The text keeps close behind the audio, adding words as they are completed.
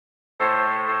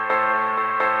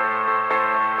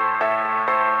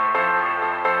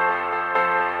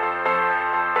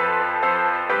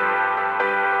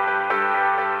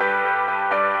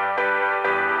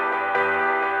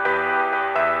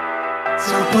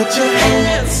put your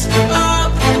hands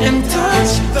up and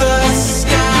touch the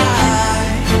sky,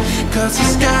 'cause the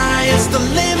sky is the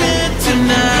limit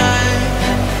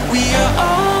tonight. We are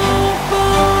all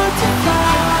born to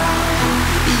fly,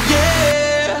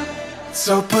 yeah.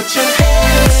 So put your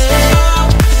hands up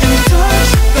and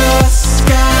touch the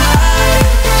sky,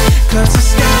 'cause the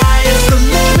sky is the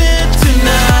limit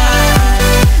tonight.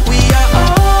 We are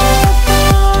all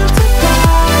born to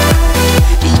fly,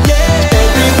 yeah.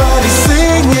 Everybody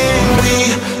singing, we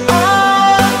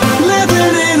are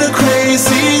living in a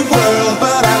crazy world,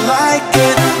 but I like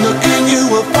it. Look and you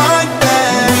will find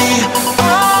that we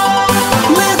are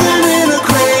living in a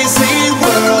crazy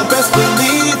world. Best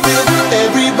believe it.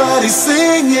 Everybody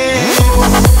singing,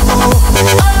 oh,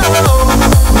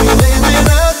 we live in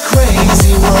a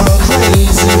crazy world,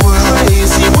 crazy world,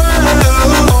 crazy world.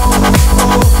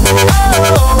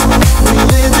 Oh, we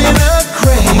live in a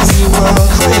crazy world,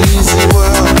 crazy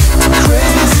world,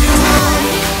 crazy world.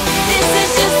 This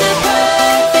is just a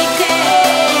perfect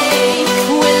day.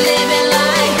 We're living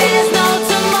like there's no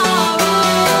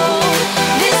tomorrow.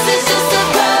 This is just a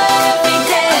perfect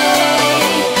day.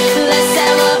 Let's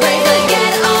celebrate,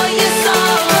 forget all your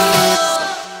sorrow.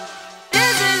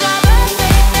 This is our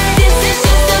birthday. This is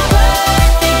just a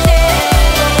perfect day.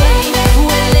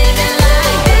 We're living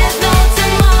like there's no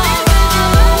tomorrow.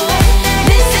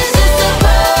 This is just a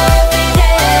perfect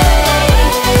day.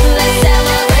 Let's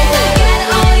celebrate, forget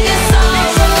all your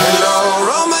sorrow. Hello,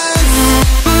 romance.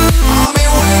 I've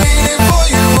been waiting for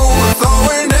you. Thought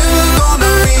we're never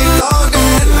gonna meet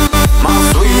again. My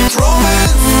sweet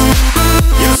romance.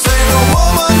 You say no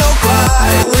woman, no cry.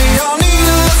 We all need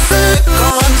a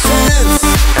second chance.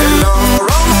 Hello,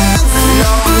 romance.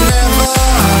 Love never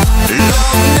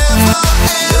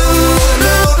ends. No,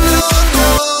 no, no.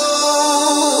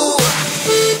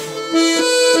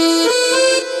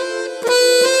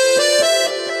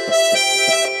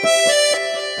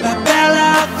 La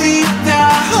bella vita,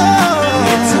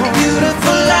 it's a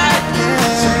beautiful life,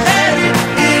 so let it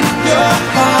in your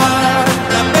heart.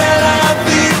 La bella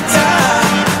vita,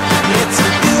 it's a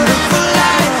beautiful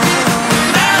life, no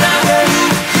matter who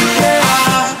you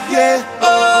are, yeah,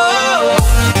 oh.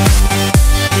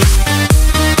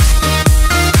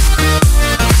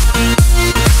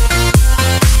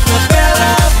 La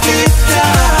bella vita,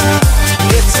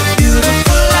 it's a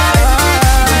beautiful life,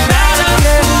 no matter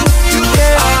who you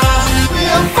are. We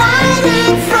are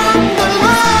fighting from the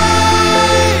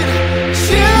light,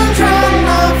 children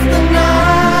of the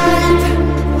night.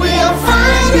 We are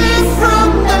fighting from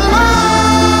the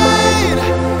light,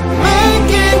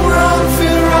 making wrong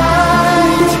feel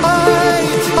right.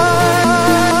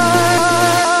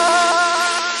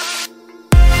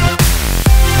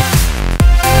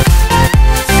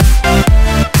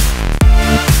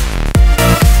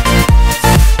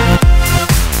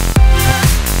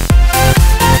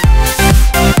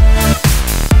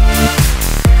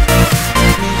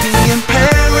 Maybe in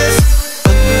Paris,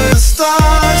 under the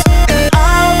stars, and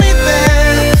I'll be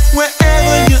there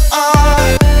wherever you are.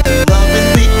 Love in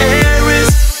the air is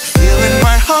feeling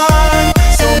my heart.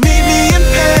 So meet me in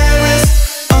Paris,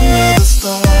 under the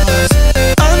stars,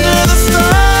 under the stars.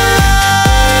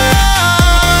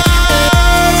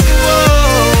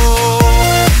 Whoa,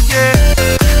 yeah.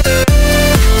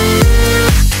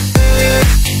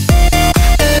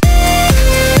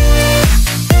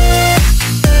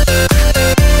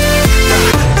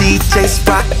 DJ's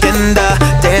rocking, the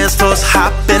dance floor's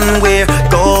hopping. We're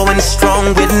going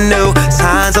strong with no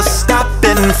signs of stopping.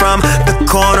 From the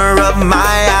corner of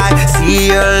my eye, see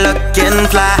you looking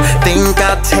fly. Think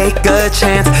I'll take a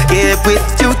chance, get with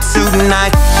you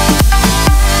tonight.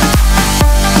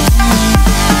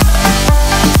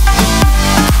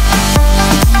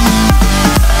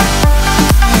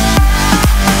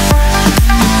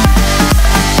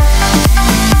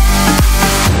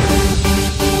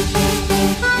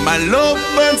 My love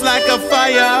burns like a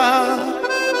fire,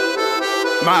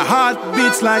 my heart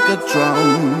beats like a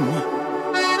drum,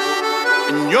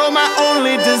 and you're my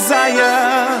only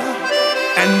desire,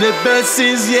 and the best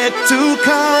is yet to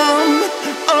come.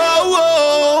 Oh,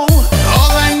 oh.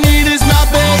 All I need is my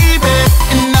baby,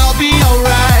 and I'll be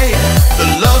alright. The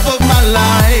love of my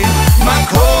life, my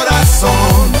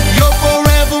corazón. You're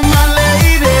forever my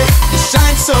lady, you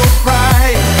shine so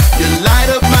bright, you light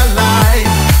up my life,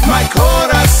 my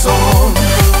corazón.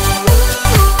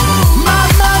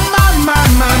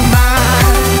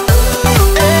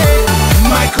 Hey,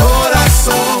 my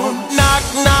corazón. Knock,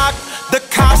 knock, the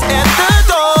cops at the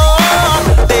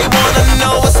door. They wanna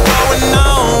know what's going on.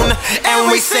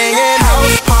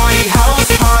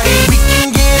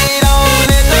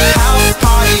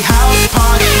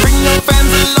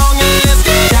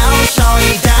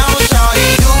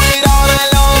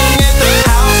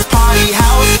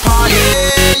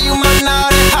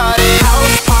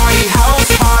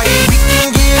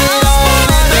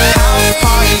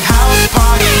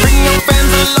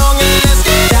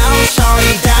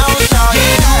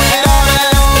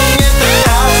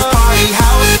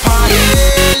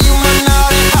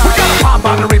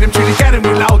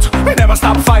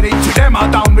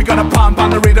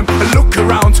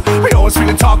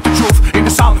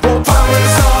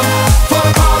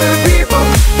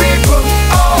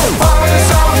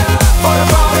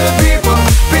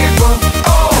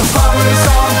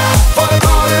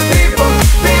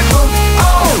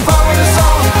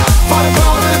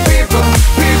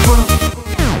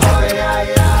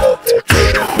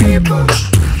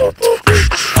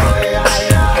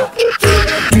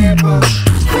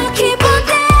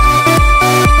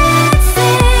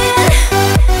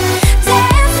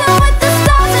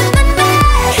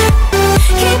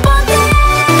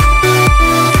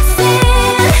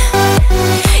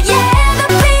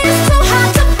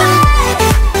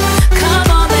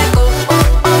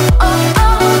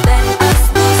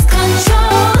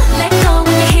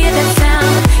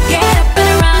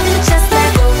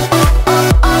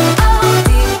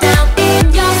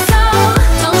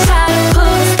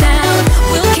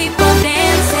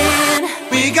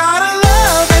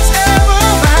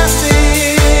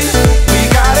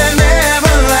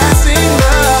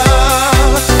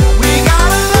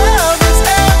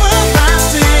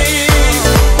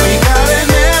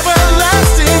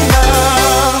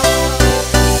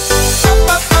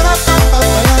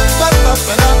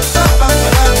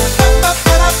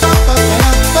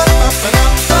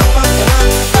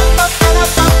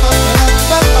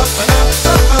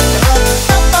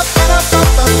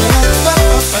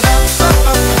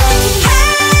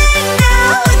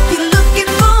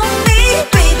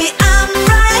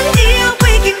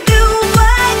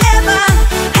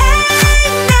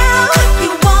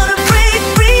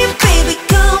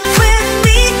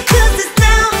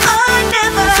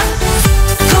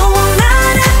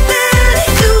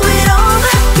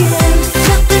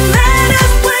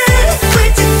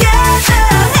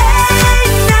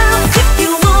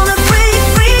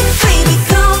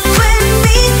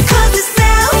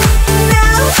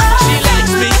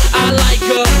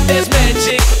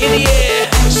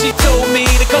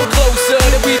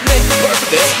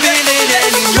 this feeling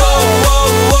anymore.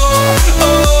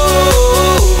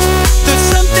 There's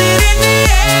something in the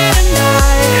air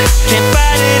tonight, can't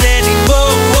fight it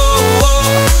anymore.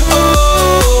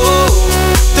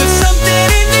 There's something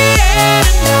in the air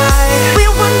tonight. We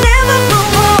will never grow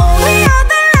old. We are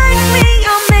the light, we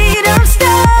are made of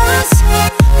stars.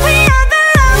 We are the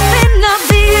love in our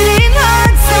beating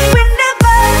hearts, and we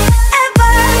never,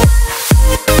 ever,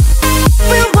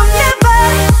 we will never,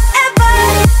 ever,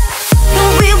 no,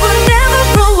 we will never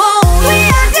grow old. We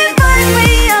are divine, we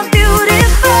are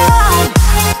beautiful.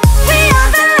 We are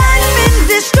the life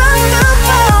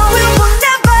indestructible. We will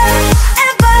never,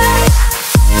 ever,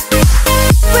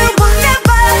 we will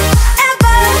never,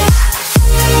 ever,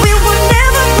 we will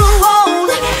never grow old.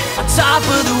 On top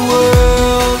of the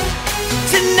world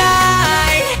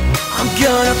tonight, I'm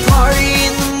gonna party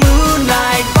in the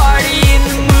moonlight, party in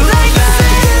the moonlight.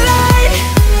 Like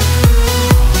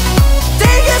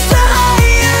take us to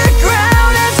higher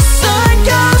ground as the sun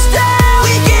goes down.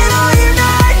 We can all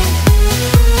unite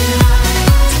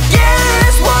together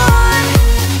as one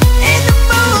in the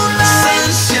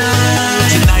moonlight.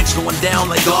 Sunshine. Tonight's going down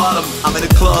like autumn. I'm in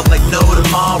a club like no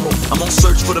tomorrow. I'm on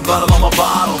search for the bottom of my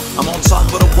bottle. I'm on top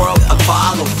of the world, I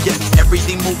follow. Yeah,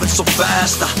 everything moving so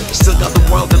fast. I still got the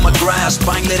world in my grasp.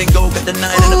 I ain't letting go, got the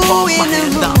night in the palm of my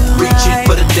hand. I'm reaching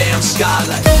for the damn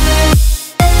skylight.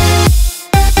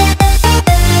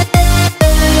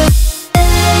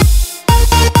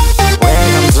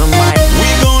 Welcome to my. We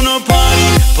gonna party,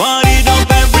 party up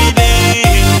every day.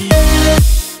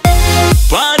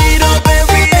 Party up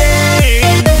every day.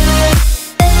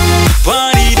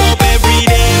 Party up every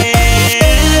day.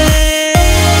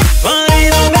 Party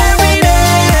up every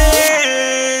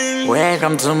day.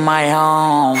 Welcome to my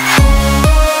home.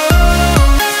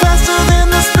 Faster than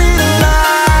the speed of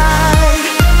light.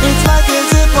 It's like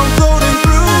as if I'm floating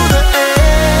through the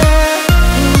air.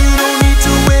 You don't need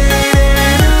to wait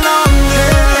any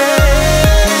longer,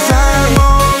 'cause I'm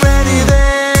already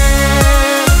there.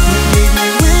 You gave me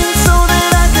wings so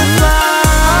that I can fly.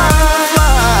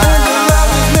 And the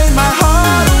love has made my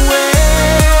heart aware.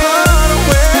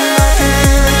 And I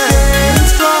can't get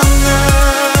stronger,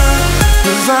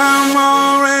 'cause I'm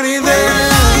already there.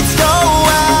 Lights go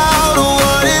out,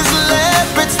 what is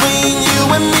left between you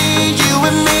and me, you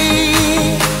and me?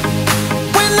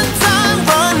 When the time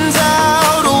runs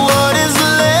out, what is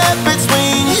left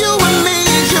between you and me,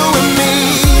 you and me?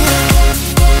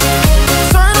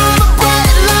 Turn all the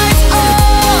bright lights on.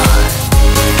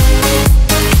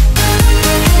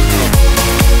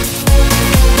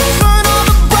 Turn all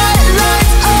the bright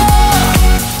lights on.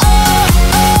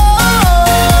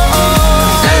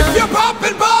 If you're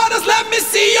popping bottles, let me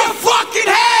see your fucking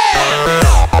head.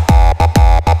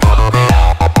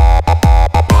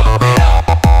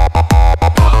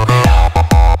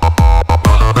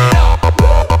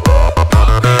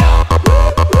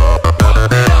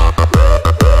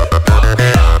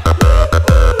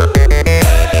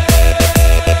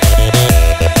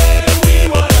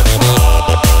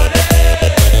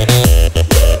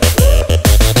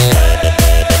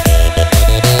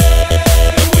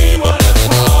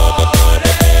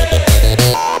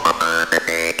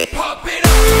 Pop it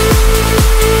up.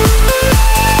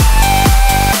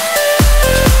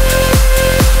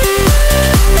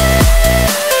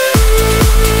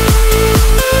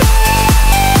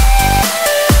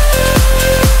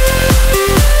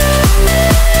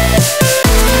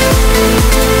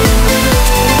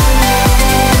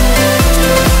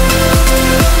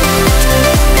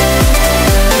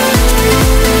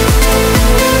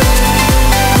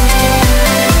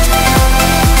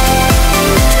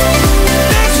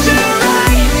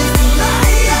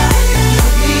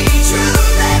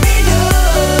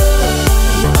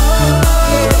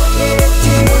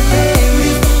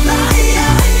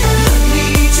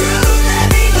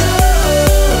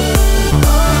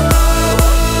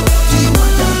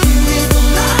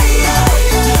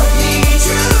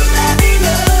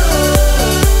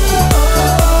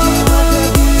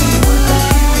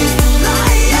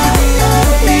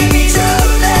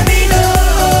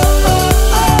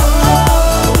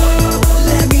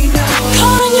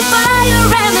 Caught in your fire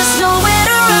and there's nowhere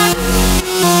to run.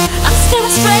 I'm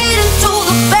staring straight into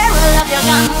the barrel of your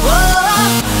gun.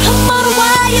 I'm on a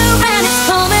wire and it's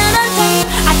coming undone.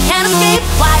 I can't escape,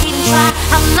 why even try?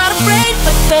 I'm not afraid,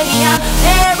 but baby, I'm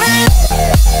paralyzed.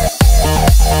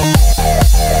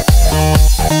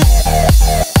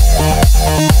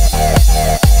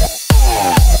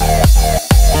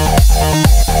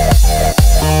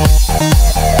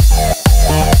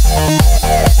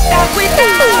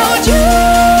 Without you,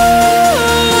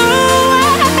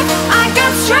 I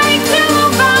got strength to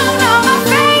run. All my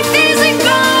faith isn't gone.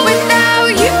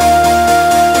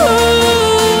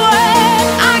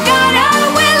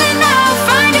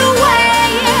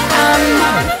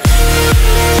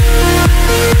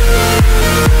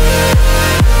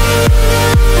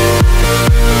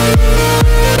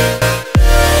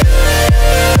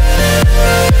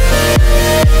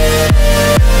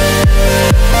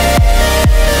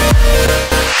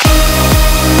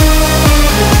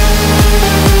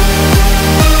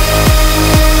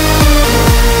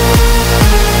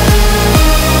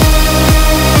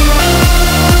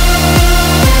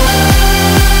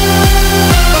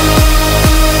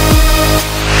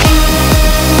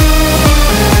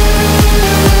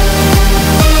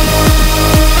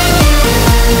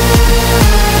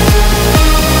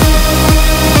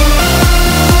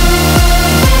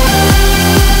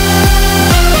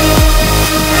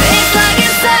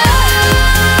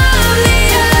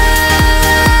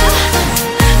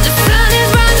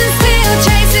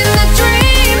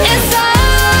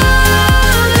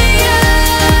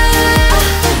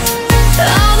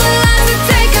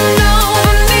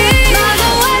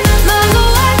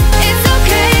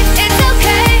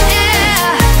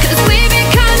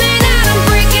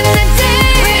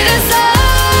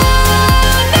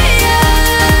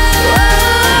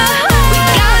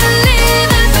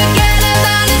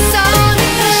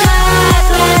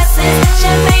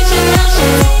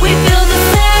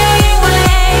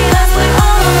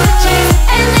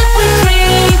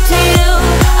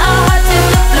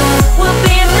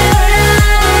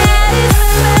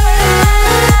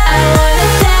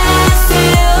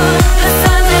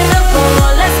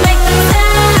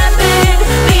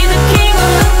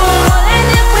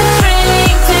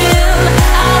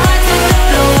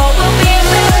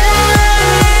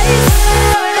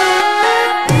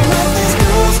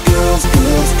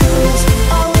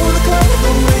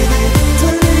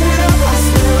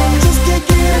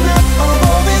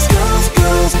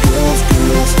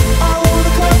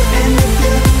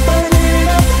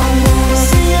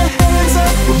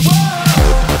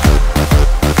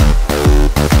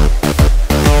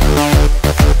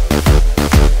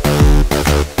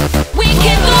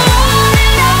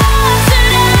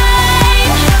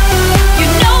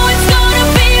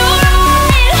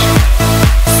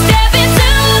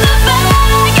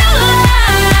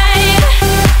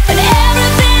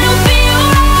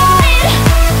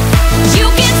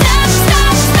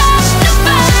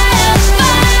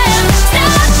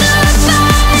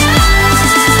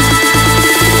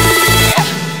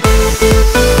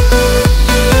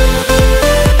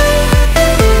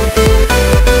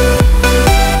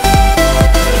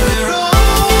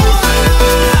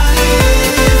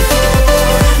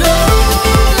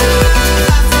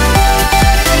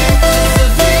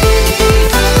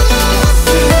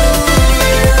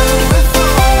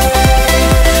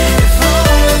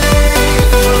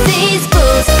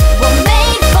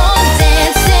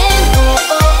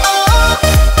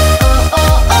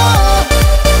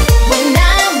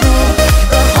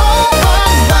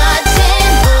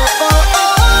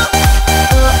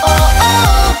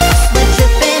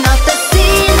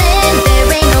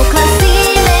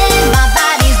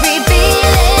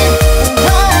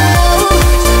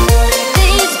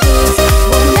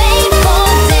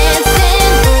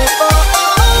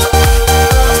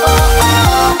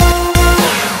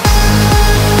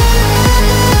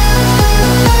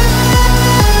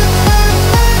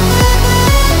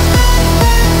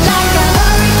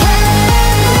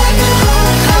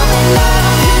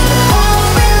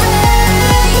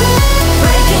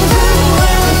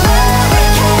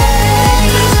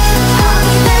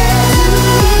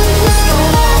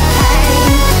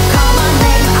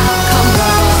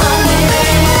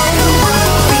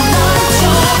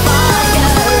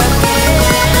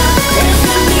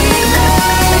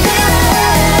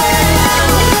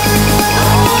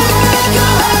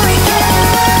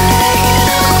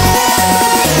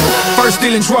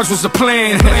 drugs was the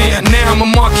plan. Now I'm a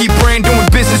marquee brand, doing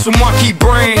business with marquee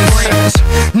brands.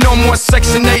 No more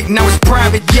Section 8, now it's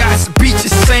private yachts,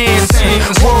 beaches, sands.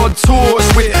 World tours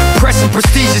with press and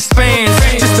prestigious fans,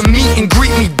 just to meet and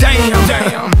greet me, damn.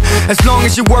 As long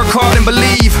as you work hard and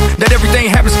believe that everything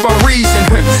happens for a reason,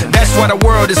 that's why the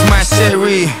world is my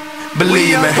chérie.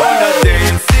 Believe me. We are gonna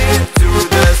dance into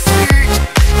the sea.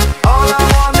 All I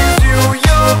want is you,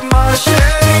 you're my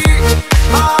chérie,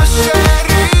 my chérie.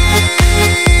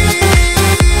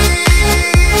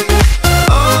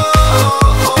 Oh,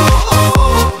 oh, oh,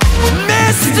 oh.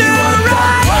 Mr.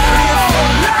 Right,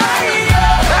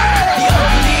 the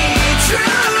only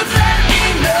truth, let me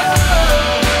know.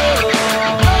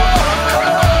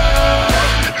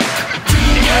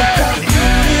 Dream of the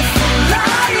beautiful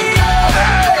light,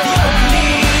 the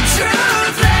only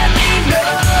truth, let me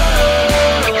know.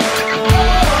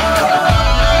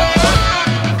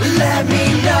 Let me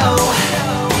know.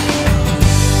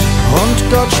 Und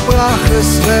Gott sprach, es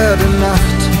werde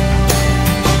Nacht.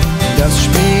 Das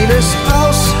Spiel ist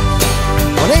aus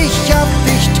und ich hab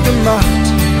dicht gemacht.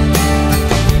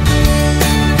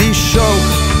 Die Show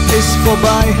ist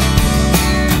vorbei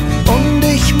und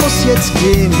ich muss jetzt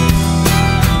gehen.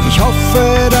 Ich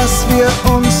hoffe, dass wir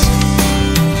uns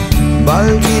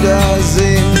bald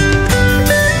wiedersehen.